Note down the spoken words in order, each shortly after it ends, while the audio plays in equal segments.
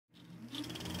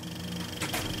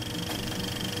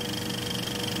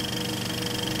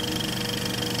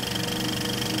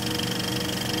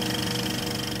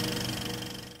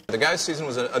The guys' season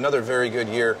was another very good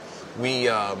year. We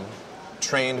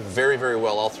trained very, very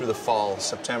well all through the fall,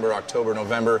 September, October,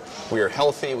 November. We were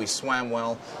healthy, we swam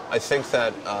well. I think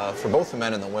that for both the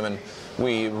men and the women,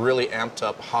 we really amped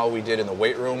up how we did in the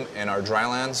weight room and our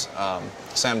drylands.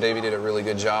 Sam Davey did a really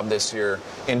good job this year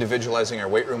individualizing our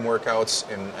weight room workouts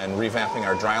and revamping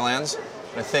our drylands.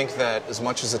 I think that as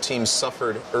much as the team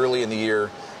suffered early in the year,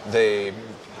 they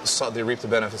reaped the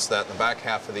benefits of that in the back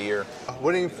half of the year.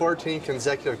 Winning 14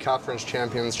 consecutive conference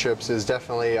championships is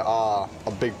definitely a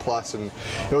big plus, and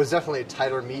it was definitely a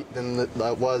tighter meet than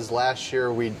it was last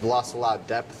year. We lost a lot of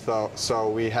depth, so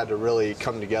we had to really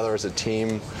come together as a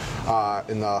team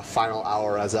in the final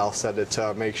hour, as Al said it,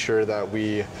 to make sure that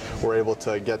we were able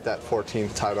to get that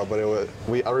 14th title. But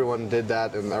everyone did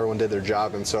that, and everyone did their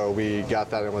job, and so we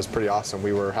got that, and it was pretty awesome.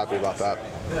 We were happy about that.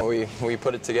 We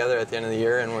put it together at the end of the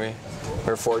year, and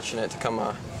we're fortunate to come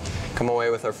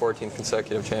away with our 14th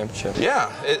consecutive championship.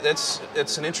 Yeah,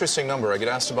 it's an interesting number. I get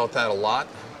asked about that a lot.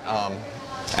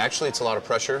 Actually, it's a lot of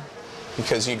pressure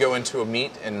because you go into a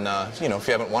meet and you know, if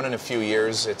you haven't won in a few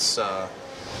years, it's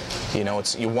you know,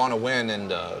 you want to win, and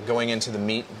going into the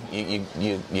meet,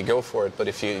 you go for it. But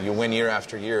if you win year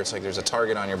after year, it's like there's a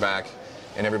target on your back,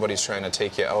 and everybody's trying to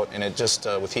take you out, and it just,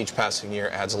 with each passing year,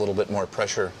 adds a little bit more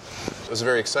pressure. It was a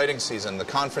very exciting season. The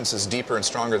conference is deeper and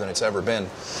stronger than it's ever been.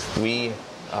 We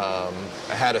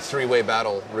had a three-way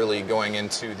battle really going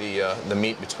into the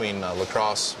meet between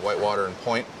Lacrosse, Whitewater, and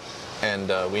Point, and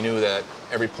we knew that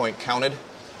every point counted,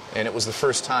 and it was the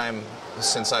first time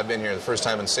since I've been here, the first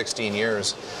time in 16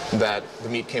 years, that the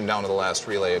meet came down to the last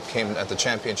relay. It came at the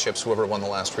championships, whoever won the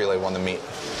last relay won the meet.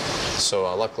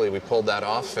 So luckily we pulled that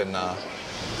off, and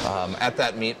at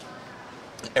that meet,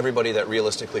 everybody that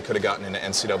realistically could have gotten into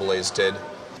NCAAs did.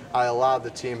 A lot of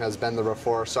the team has been there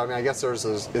before, so I mean, I guess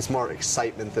it's more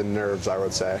excitement than nerves, I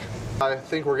would say. I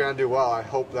think we're going to do well. I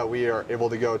hope that we are able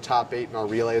to go top 8 in our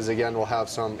relays again. We'll have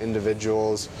some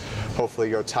individuals, hopefully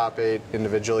go top 8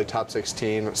 individually, top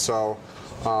 16. So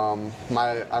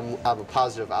I have a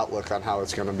positive outlook on how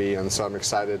it's going to be, and so I'm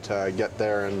excited to get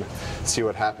there and see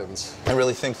what happens. I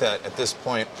really think that at this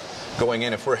point, going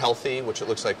in, if we're healthy, which it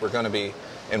looks like we're going to be,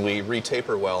 and we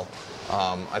re-taper well,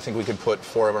 I think we could put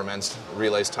 4 of our men's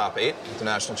relays top 8 at the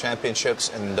national championships,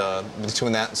 and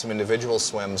between that and some individual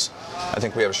swims, I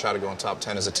think we have a shot at going top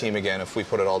 10 as a team again if we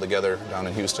put it all together down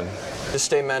in Houston. Just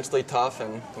stay mentally tough,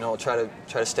 and try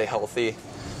to stay healthy.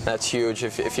 That's huge.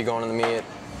 If you go into the meet,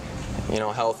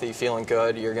 healthy, feeling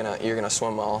good, you're gonna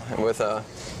swim well, and with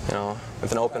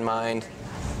an open mind,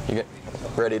 you get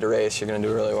ready to race, you're gonna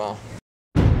do really well.